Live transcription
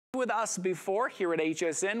with us before here at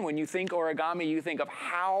HSN. When you think Origami, you think of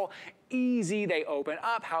how easy they open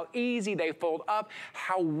up, how easy they fold up,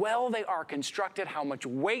 how well they are constructed, how much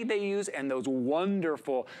weight they use, and those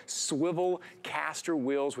wonderful swivel caster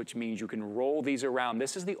wheels, which means you can roll these around.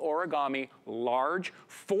 This is the Origami large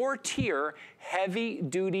 4-tier heavy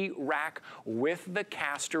duty rack with the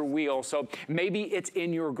caster wheel. So maybe it's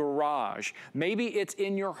in your garage, maybe it's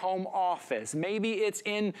in your home office, maybe it's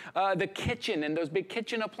in the kitchen and those big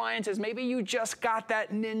kitchen appliances, maybe you just got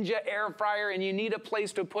that Ninja air fryer and you need a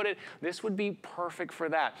place to put it. This would be perfect for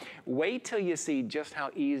that. Wait till you see just how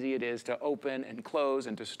easy it is to open and close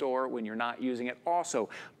and to store when you're not using it. Also,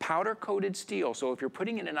 powder coated steel, so if you're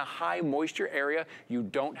putting it in a high moisture area, you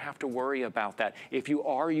don't have to worry about that. If you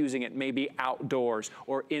are using it maybe outdoors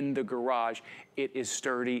or in the garage, it is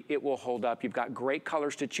sturdy, it will hold up. You've got great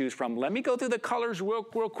colors to choose from. Let me go through the colors real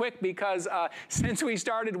quick because since we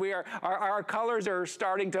started, our colors are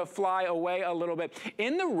starting to fly away a little bit.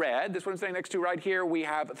 In the red, this one I'm standing next to right here, we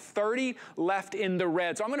have 30 left in the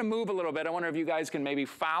red. So I'm gonna move a little bit. I wonder if you guys can maybe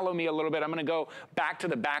follow me a little bit. I'm gonna go back to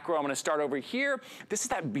the back row. I'm gonna start over here. This is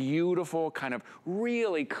that beautiful kind of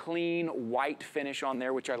really clean white finish on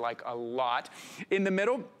there, which I like a lot. In the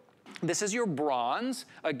middle, this is your bronze.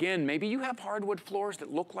 Again, maybe you have hardwood floors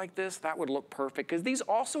that look like this. That would look perfect because these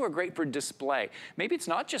also are great for display. Maybe it's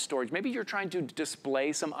not just storage. Maybe you're trying to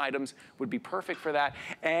display some items, would be perfect for that.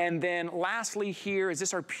 And then lastly here is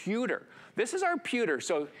this our pewter. This is our pewter.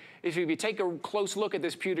 So if you take a close look at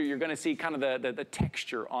this pewter, you're gonna see kind of the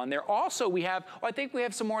texture on there. Also, we have, I think we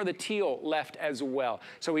have some more of the teal left as well.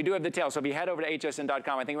 So we do have the teal. So if you head over to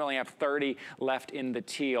hsn.com, I think we only have 30 left in the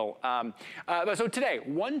teal. So today,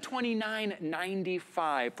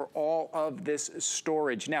 $129.95 for all of this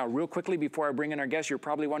storage. Now, real quickly before I bring in our guests, you're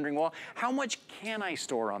probably wondering, well, how much can I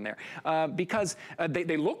store on there? Because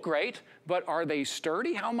they look great, but are they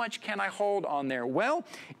sturdy? How much can I hold on there? Well,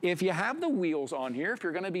 if you have the wheels on here, if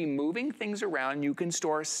you're gonna be moving things around, you can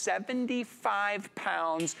store 75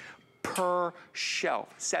 pounds per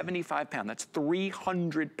shelf. 75 pounds, that's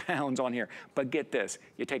 300 pounds on here. But get this,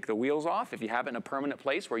 you take the wheels off, if you have it in a permanent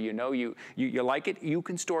place where you know you like it, you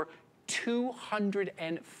can store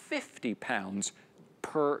 250 pounds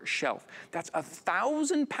per shelf. That's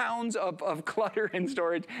 1,000 pounds of clutter and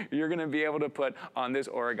storage you're gonna be able to put on this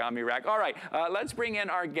Origami rack. All right, let's bring in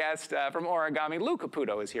our guest from Origami. Lou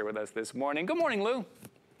Caputo is here with us this morning. Good morning, Lou.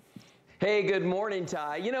 Hey, good morning,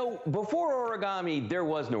 Ty. You know, before Origami, there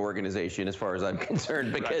was no organization as far as I'm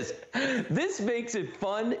concerned because this makes it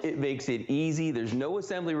fun, it makes it easy, there's no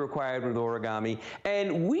assembly required with Origami,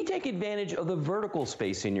 and we take advantage of the vertical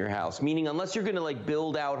space in your house, meaning unless you're gonna like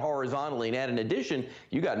build out horizontally and add an addition,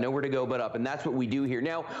 you got nowhere to go but up, and that's what we do here.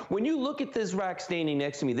 Now, when you look at this rack standing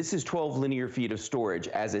next to me, this is 12 linear feet of storage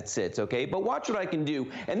as it sits, okay? But watch what I can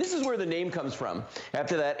do, and this is where the name comes from,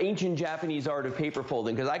 after that ancient Japanese art of paper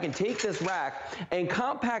folding, because I can take this rack and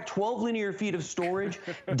compact 12 linear feet of storage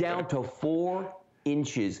down to 4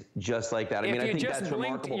 inches, just like that. I mean, I think that's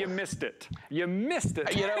remarkable. You missed it. You missed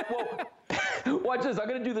it. You know, well, watch this. I'm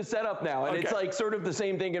going to do the setup now, and it's like sort of the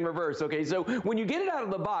same thing in reverse. Okay, so when you get it out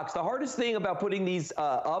of the box, the hardest thing about putting these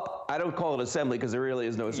up, I don't call it assembly because there really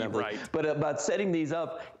is no assembly, but about setting these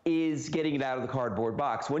up is getting it out of the cardboard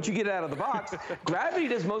box. Once you get it out of the box, gravity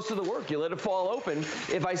does most of the work. You let it fall open.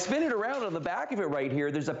 If I spin it around on the back of it right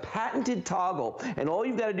here, there's a patented toggle, and all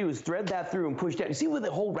you've got to do is thread that through and push down. You see where the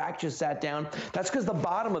whole rack just sat down? That's because the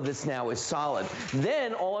bottom of this now is solid.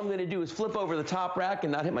 Then all I'm going to do is flip over the top rack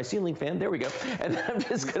and not hit my ceiling fan. There we go. And then I'm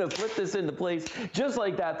just going to flip this into place just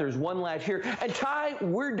like that. There's one latch here. And Ty,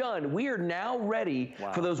 we're done. We are now ready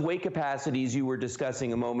for those weight capacities you were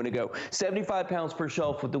discussing a moment ago. 75 pounds per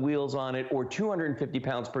shelf with the wheels on it, or 250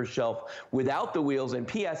 pounds per shelf without the wheels. And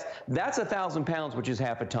P.S., that's 1,000 pounds, which is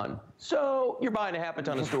half a ton. So you're buying a half a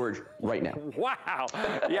ton of storage right now. Wow.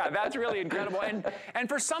 Yeah, that's really incredible. And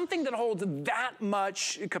for something that holds that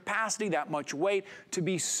much capacity, that much weight, to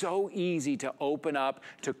be so easy to open up,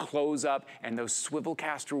 to close up, and those swivel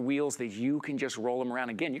caster wheels that you can just roll them around.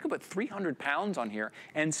 Again, you can put 300 pounds on here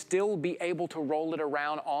and still be able to roll it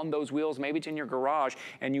around on those wheels. Maybe it's in your garage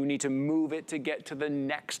and you need to move it to get to the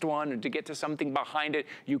next one or to get to something behind it.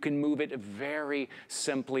 You can move it very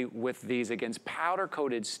simply with these. Again, powder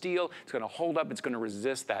coated steel. It's going to hold up. It's going to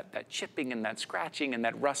resist that chipping and that scratching and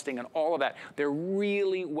that rusting and all of that. They're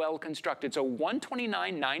really well constructed. So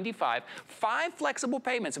 $129.95, 5 flexible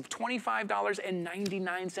payments of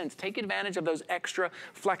 $25.99. Take advantage of those extra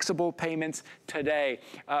flexible payments today.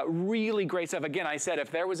 Really great stuff. Again, I said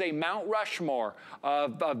if there was a Mount Rushmore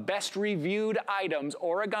of best reviewed items,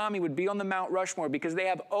 Origami would be on the Mount Rushmore because they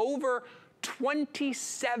have over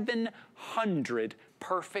 2,700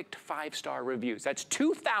 perfect 5-star reviews. That's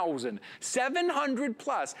 2,700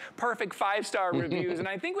 plus perfect 5-star reviews. And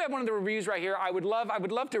I think we have one of the reviews right here. I would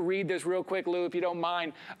love to read this real quick, Lou, if you don't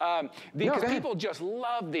mind, because people just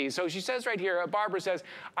love these. So she says right here, Barbara says,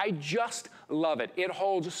 I just love it. It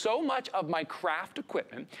holds so much of my craft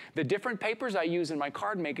equipment. The different papers I use in my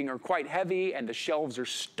card making are quite heavy, and the shelves are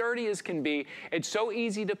sturdy as can be. It's so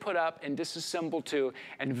easy to put up and disassemble too,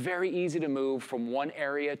 and very easy to move from one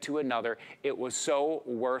area to another. It was so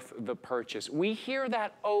worth the purchase. We hear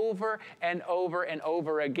that over and over and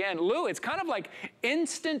over again. Lou, it's kind of like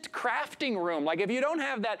instant crafting room. Like if you don't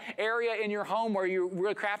have that area in your home where you're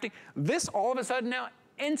really crafting, this all of a sudden now,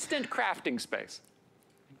 instant crafting space.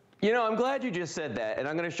 You know, I'm glad you just said that, and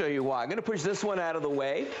I'm going to show you why. I'm going to push this one out of the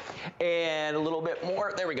way and a little bit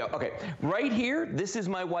more. There we go. Okay, right here, this is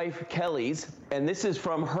my wife Kelly's, and this is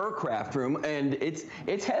from her craft room, and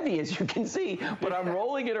it's heavy, as you can see, but I'm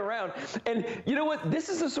rolling it around. And you know what? This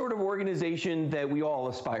is the sort of organization that we all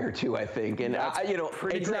aspire to, I think. And you know,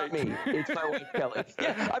 it's not me. It's my wife Kelly.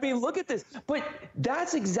 Yeah, I mean, look at this. But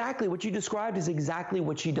that's exactly what you described is exactly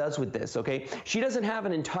what she does with this. Okay, she doesn't have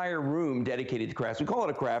an entire room dedicated to crafts. We call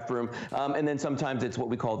it a craft room, and then sometimes it's what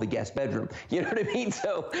we call the guest bedroom. You know what I mean?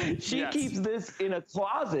 So she keeps this in a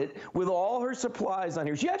closet with all her supplies on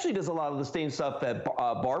here. She actually does a lot of the same stuff that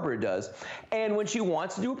Barbara does. And when she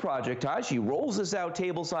wants to do a project, she rolls this out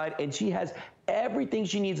table side, and she has everything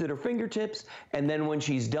she needs at her fingertips, and then when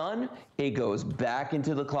she's done, it goes back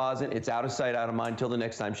into the closet. It's out of sight, out of mind until the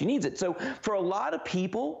next time she needs it. So for a lot of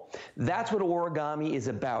people, that's what Origami is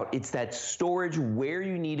about. It's that storage where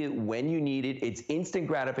you need it, when you need it. It's instant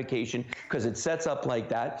gratification because it sets up like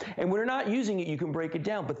that. And when you're not using it, you can break it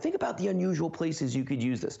down. But think about the unusual places you could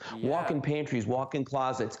use this. Walk-in pantries, walk-in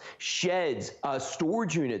closets, sheds,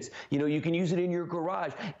 storage units. You know, you can use it in your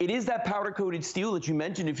garage. It is that powder-coated steel that you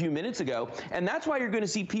mentioned a few minutes ago. And that's why you're going to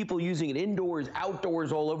see people using it indoors,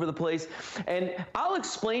 outdoors, all over the place. And I'll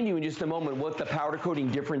explain to you in just a moment what the powder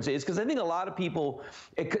coating difference is, because I think a lot of people,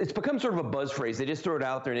 it's become sort of a buzz phrase. They just throw it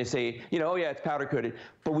out there and they say, you know, oh yeah, it's powder coated.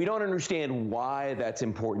 But we don't understand why that's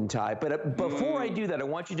important, Ty. But before I do that, I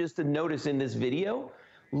want you just to notice in this video,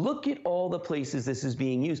 look at all the places this is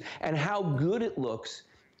being used and how good it looks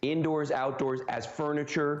indoors, outdoors, as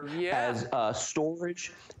furniture, as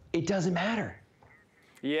storage. It doesn't matter.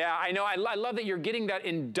 Yeah, I know. I love that you're getting that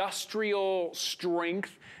industrial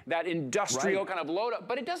strength, that industrial kind of load up,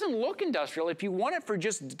 but it doesn't look industrial. If you want it for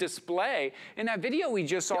just display, in that video we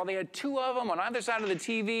just saw, they had 2 of them on either side of the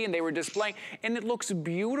TV and they were displaying, and it looks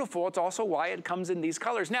beautiful. It's also why it comes in these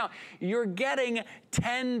colors. Now, you're getting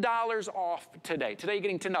 $10 off today. Today you're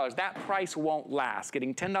getting $10. That price won't last.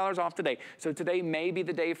 Getting $10 off today. So today may be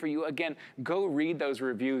the day for you. Again, go read those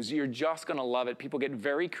reviews. You're just going to love it. People get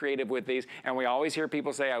very creative with these, and we always hear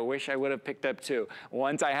people say, I wish I would have picked up 2.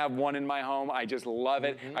 Once I have one in my home, I just love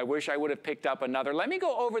it. I wish I would have picked up another. Let me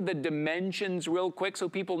go over the dimensions real quick so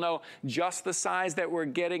people know just the size that we're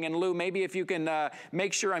getting. And Lou, maybe if you can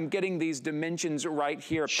make sure I'm getting these dimensions right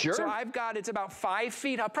here. Sure. So I've got, it's about 5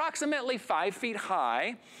 feet, approximately 5 feet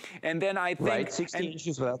high. And then I think 16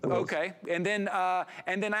 inches without the wheels. Okay. And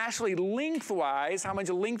then actually lengthwise, how much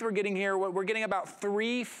length we're getting here? We're getting about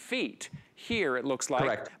 3 feet. Here it looks like.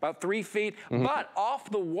 Correct. About 3 feet, but off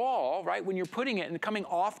the wall, right, when you're putting it and coming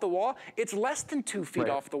off the wall, it's less than 2 feet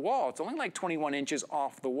off the wall. It's only like 21 inches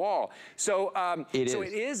off the wall. So, it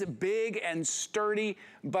is big and sturdy,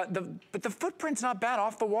 but the footprint's not bad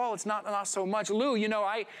off the wall. It's not so much. Lou, you know,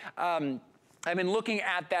 I've been looking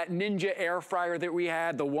at that Ninja air fryer that we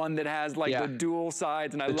had, the one that has like the dual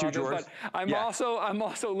sides, and I love it. But I'm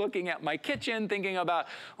also looking at my kitchen, thinking about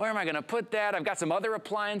where am I going to put that? I've got some other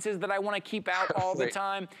appliances that I want to keep out all the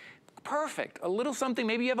time. Perfect. A little something.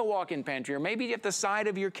 Maybe you have a walk-in pantry, or maybe at the side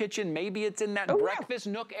of your kitchen. Maybe it's in that breakfast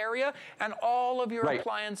nook area, and all of your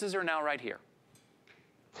appliances are now right here.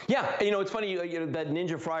 Yeah, you know, it's funny, you know, that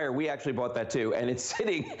Ninja fryer, we actually bought that too, and it's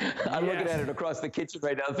sitting, I'm looking at it across the kitchen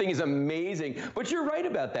right now. The thing is amazing, but you're right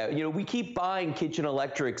about that. You know, we keep buying kitchen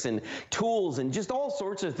electrics and tools and just all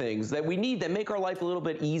sorts of things that we need that make our life a little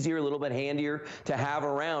bit easier, a little bit handier to have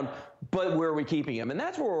around, but where are we keeping them? And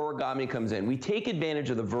that's where Origami comes in. We take advantage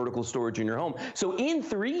of the vertical storage in your home. So in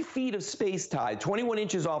 3 feet of space, Ty, 21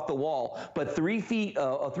 inches off the wall, but 3 feet,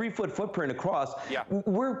 a 3-foot footprint across,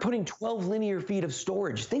 we're putting 12 linear feet of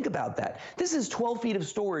storage. Think about that. This is 12 feet of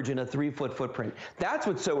storage in a 3-foot footprint. That's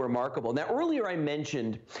what's so remarkable. Now, earlier I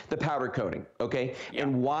mentioned the powder coating, okay,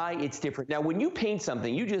 and why it's different. Now, when you paint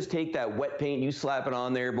something, you just take that wet paint, you slap it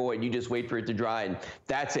on there, boy, and you just wait for it to dry, and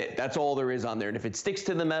that's it. That's all there is on there. And if it sticks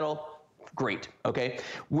to the metal, great, okay?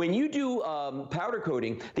 When you do powder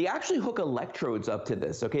coating, they actually hook electrodes up to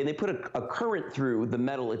this, okay? They put a current through the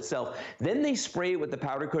metal itself. Then they spray it with the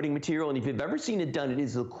powder coating material, and if you've ever seen it done, it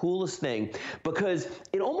is the coolest thing because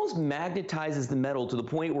it almost magnetizes the metal to the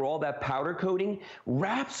point where all that powder coating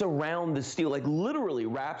wraps around the steel, like literally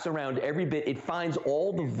wraps around every bit. It finds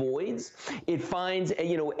all the voids. It finds,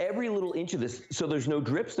 you know, every little inch of this, so there's no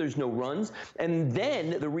drips, there's no runs. And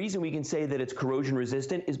then the reason we can say that it's corrosion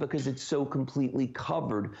resistant is because it's so completely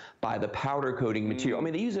covered by the powder coating material. I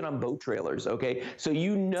mean, they use it on boat trailers, okay? So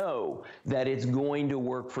you know that it's going to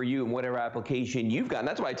work for you in whatever application you've got. And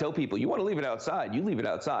that's why I tell people, you want to leave it outside, you leave it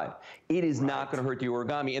outside. It is not going to hurt the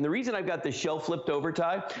origami. And the reason I've got the shelf flipped over,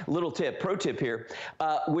 Ty, little tip, pro tip here,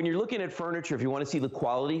 when you're looking at furniture, if you want to see the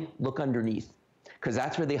quality, look underneath, because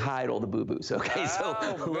that's where they hide all the boo-boos, okay?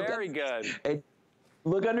 Oh, so very good.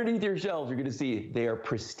 Look underneath your shelves, you're gonna see they are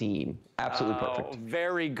pristine. Absolutely perfect.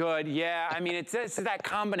 Very good. Yeah, I mean, it's that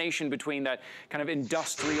combination between that kind of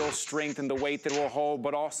industrial strength and the weight that it will hold,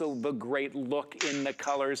 but also the great look in the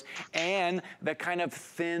colors and the kind of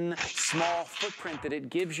thin, small footprint that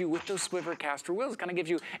it gives you with those swivel caster wheels. It kind of gives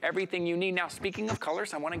you everything you need. Now, speaking of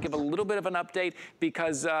colors, I want to give a little bit of an update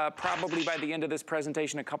because probably by the end of this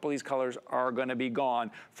presentation, a couple of these colors are going to be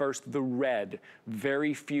gone. First, the red.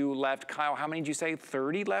 Very few left. Kyle, how many did you say?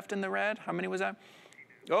 30 left in the red? How many was that?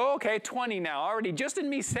 Oh, okay, 20 now. Already, just in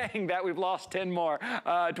me saying that, we've lost 10 more.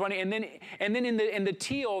 20, and then in the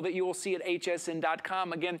teal that you will see at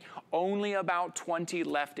hsn.com, again, only about 20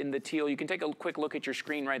 left in the teal. You can take a quick look at your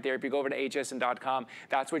screen right there. If you go over to hsn.com,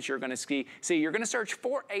 that's what you're going to see. You're going to search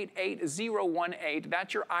 488018.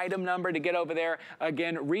 That's your item number to get over there.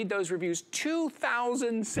 Again, read those reviews.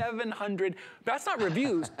 2,700. That's not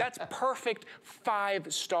reviews. That's perfect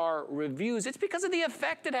 5-star reviews. It's because of the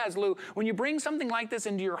effect it has, Lou. When you bring something like this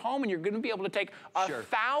into your home and you're going to be able to take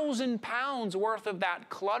 1,000 pounds worth of that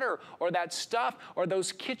clutter or that stuff or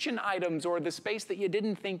those kitchen items or the space that you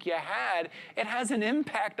didn't think you had, it has an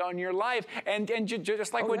impact on your life. And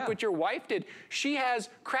just like what your wife did, she has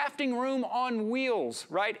crafting room on wheels,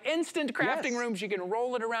 right? Instant crafting room. She can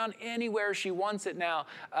roll it around anywhere she wants it now.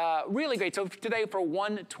 Really great. So today for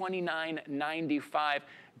 $129.95.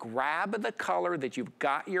 Grab the color that you've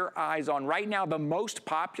got your eyes on. Right now, the most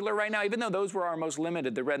popular right now, even though those were our most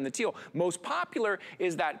limited, the red and the teal, most popular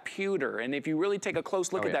is that pewter. And if you really take a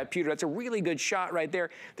close look at that pewter, that's a really good shot right there.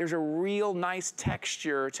 There's a real nice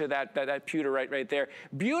texture to that pewter right there.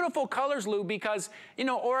 Beautiful colors, Lou, because, you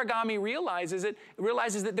know, Origami realizes that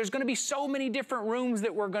there's going to be so many different rooms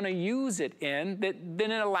that we're going to use it in that then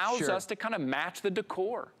it allows us to kind of match the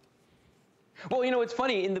decor. Well, you know, it's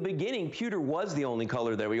funny. In the beginning, pewter was the only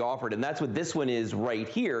color that we offered, and that's what this one is right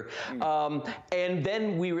here. And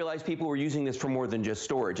then we realized people were using this for more than just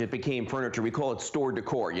storage. It became furniture. We call it store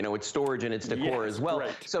decor. You know, it's storage and it's decor as well.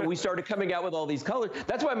 So we started coming out with all these colors.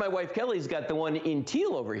 That's why my wife Kelly's got the one in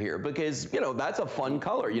teal over here because, you know, that's a fun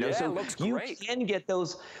color. You know, so it looks you great. can get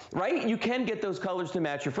those, right? You can get those colors to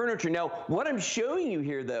match your furniture. Now, what I'm showing you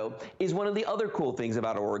here, though, is one of the other cool things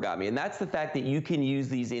about Origami, and that's the fact that you can use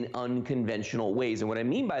these in unconventional ways. And what I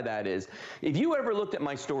mean by that is, if you ever looked at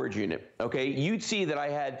my storage unit, okay, you'd see that I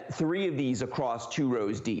had 3 of these across 2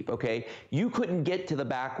 rows deep, okay? You couldn't get to the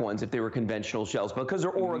back ones if they were conventional shelves. Because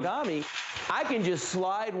they're Origami, I can just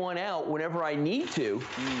slide one out whenever I need to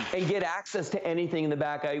and get access to anything in the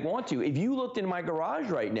back I want to. If you looked in my garage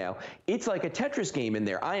right now, it's like a Tetris game in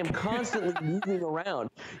there. I am constantly moving around,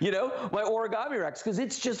 you know, my Origami racks, because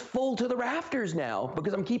it's just full to the rafters now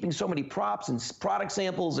because I'm keeping so many props and product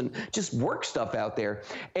samples and just work stuff out there.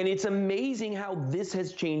 And it's amazing how this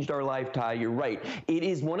has changed our life, Ty. You're right. It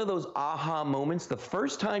is one of those aha moments. The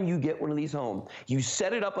first time you get one of these home, you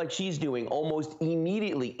set it up like she's doing almost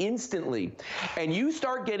immediately, instantly, and you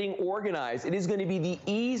start getting organized. It is going to be the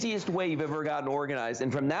easiest way you've ever gotten organized.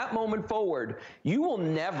 And from that moment forward, you will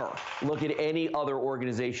never look at any other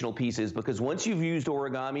organizational pieces because once you've used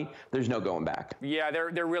Origami, there's no going back. Yeah,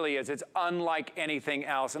 there really is. It's unlike anything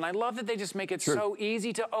else. And I love that they just make it so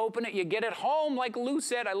easy to open it. You get it home, like Lou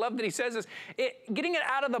said. I love that he says this. Getting it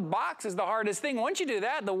out of the box is the hardest thing. Once you do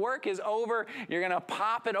that, the work is over. You're going to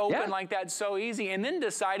pop it open like that, so easy. And then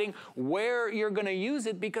deciding where you're going to use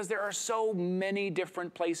it because there are so many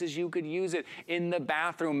different places you could use it. In the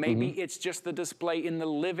bathroom, maybe it's just the display in the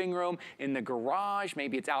living room, in the garage,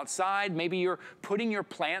 maybe it's outside. Maybe you're putting your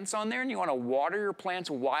plants on there and you want to water your plants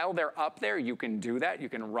while they're up there. You can do that. You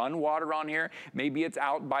can run water on here. Maybe it's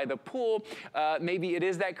out by the pool. Maybe it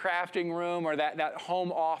is that crafting living room or that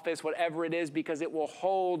home office, whatever it is, because it will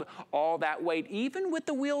hold all that weight. Even with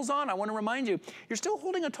the wheels on, I want to remind you, you're still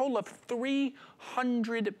holding a total of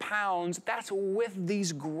 300 pounds. That's with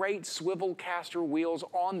these great swivel caster wheels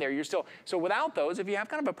on there. You're still, so without those, if you have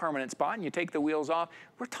kind of a permanent spot and you take the wheels off,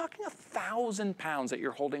 we're talking 1,000 pounds that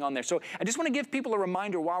you're holding on there. So I just want to give people a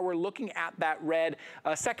reminder while we're looking at that red.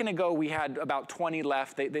 A second ago, we had about 20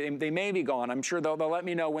 left. They may be gone. I'm sure they'll let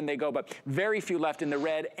me know when they go, but very few left in the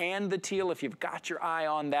red and the teal, if you've got your eye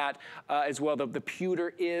on that as well. The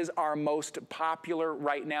pewter is our most popular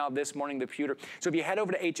right now this morning, the pewter. So if you head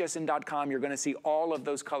over to hsn.com, you're going to see all of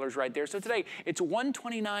those colors right there. So today, it's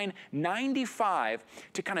 $129.95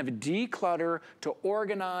 to kind of declutter, to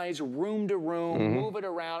organize room to room, move it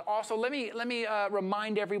around. Also, let me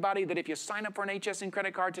remind everybody that if you sign up for an HSN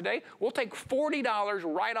credit card today, we'll take $40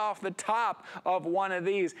 right off the top of one of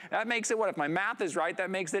these. That makes it, what, if my math is right, that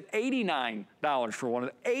makes it $89 for one of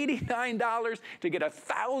them. $89 to get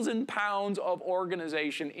 1,000 pounds of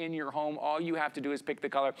organization in your home. All you have to do is pick the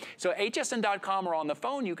color. So hsn.com or on the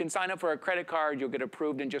phone, you can sign up for a credit card. You'll get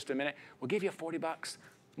approved in just a minute. We'll give you 40 bucks.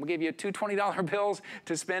 We'll give you two $20 bills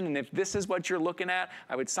to spend, and if this is what you're looking at,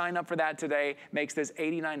 I would sign up for that today. Makes this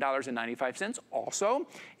 $89.95. Also,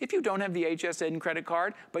 if you don't have the HSN credit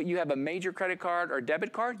card, but you have a major credit card or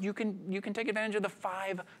debit card, you can take advantage of the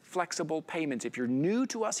 5 flexible payments. If you're new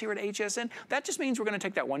to us here at HSN, that just means we're going to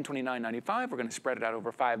take that $129.95. We're going to spread it out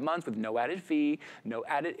over 5 months with no added fee, no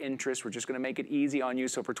added interest. We're just going to make it easy on you.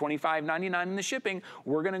 So for $25.99 in the shipping,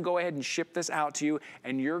 we're going to go ahead and ship this out to you,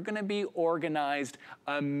 and you're going to be organized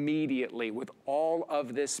immediately with all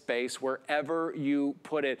of this space wherever you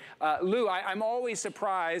put it. Lou, I'm always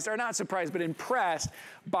surprised, or not surprised, but impressed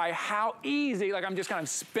by how easy, like I'm just kind of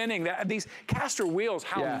spinning these caster wheels,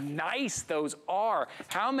 how nice those are.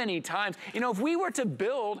 How many times, you know, if we were to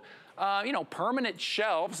build you know, permanent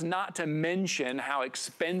shelves, not to mention how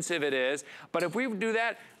expensive it is. But if we do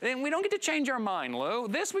that, then we don't get to change our mind, Lou.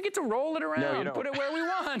 This, we get to roll it around, put it where we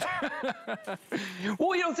want.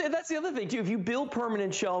 Well, you know, that's the other thing, too. If you build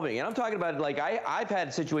permanent shelving, and I'm talking about, like, I've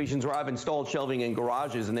had situations where I've installed shelving in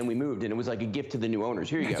garages, and then we moved, and it was like a gift to the new owners.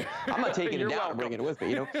 Here you go. I'm not taking it down and bringing it with me,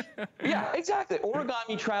 you know? Yeah, exactly.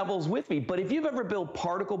 Origami travels with me. But if you've ever built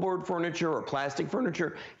particle board furniture or plastic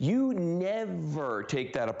furniture, you never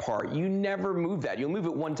take that apart. You never move that. You'll move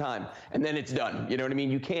it one time, and then it's done. You know what I mean?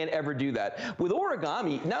 You can't ever do that. With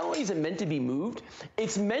origami, not only is it meant to be moved,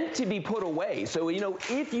 it's meant to be put away. So, you know,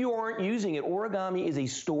 if you aren't using it, origami is a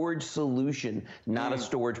storage solution, not a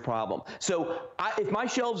storage problem. So if my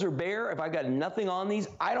shelves are bare, if I've got nothing on these,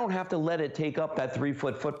 I don't have to let it take up that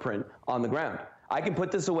 3-foot footprint on the ground. I can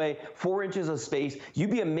put this away, 4 inches of space.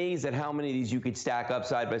 You'd be amazed at how many of these you could stack up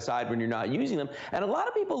side by side when you're not using them. And a lot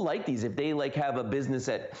of people like these if they like have a business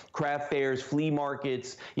at craft fairs, flea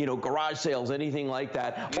markets, you know, garage sales, anything like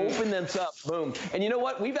that. Open them up, boom. And you know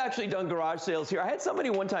what? We've actually done garage sales here. I had somebody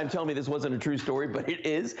one time tell me this wasn't a true story, but it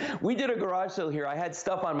is. We did a garage sale here. I had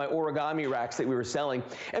stuff on my origami racks that we were selling,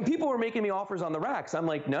 and people were making me offers on the racks. I'm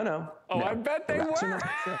like, no. Oh, no. I bet they were.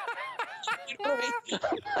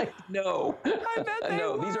 No. I bet they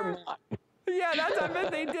were. These are mine. Yeah, I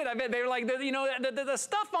bet they did. I bet they were like, you know, the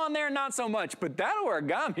stuff on there, not so much, but that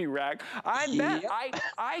origami rack, I bet,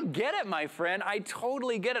 I get it, my friend. I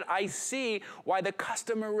totally get it. I see why the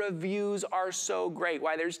customer reviews are so great,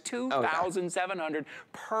 why there's 2,700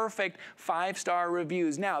 perfect 5-star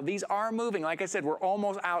reviews. Now, these are moving. Like I said, we're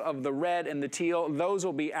almost out of the red and the teal. Those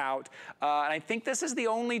will be out. And I think this is the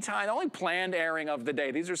only time, the only planned airing of the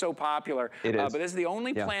day. These are so popular. It is. But this is the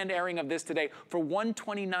only planned airing of this today for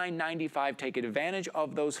 $129.95. Take advantage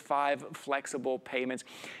of those 5 flexible payments.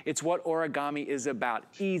 It's what origami is about.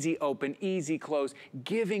 Easy open, easy close,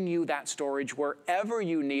 giving you that storage wherever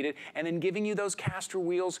you need it, and then giving you those caster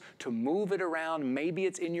wheels to move it around. Maybe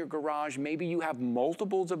it's in your garage. Maybe you have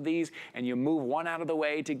multiples of these, and you move one out of the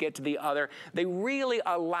way to get to the other. They really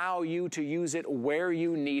allow you to use it where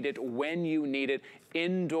you need it, when you need it,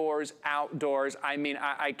 indoors, outdoors. I mean,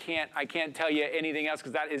 I can't tell you anything else,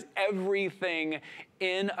 because that is everything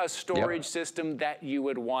in a storage system that you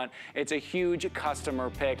would want. It's a huge customer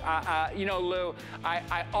pick. You know, Lou,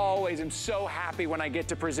 I always am so happy when I get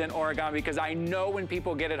to present origami, because I know when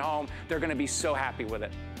people get it home, they're gonna be so happy with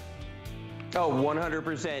it. Oh,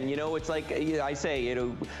 100%. You know, it's like I say, you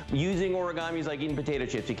know, using origami is like eating potato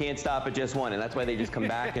chips. You can't stop at just one, and that's why they just come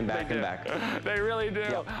back and back and back. They really do.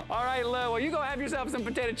 Yep. All right, Lou, well, you go have yourself some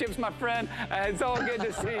potato chips, my friend. It's all good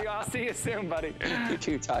to see you. I'll see you soon, buddy. You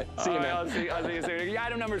too, Ty. See you, man. I'll see you soon. Your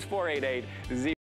item number is 488.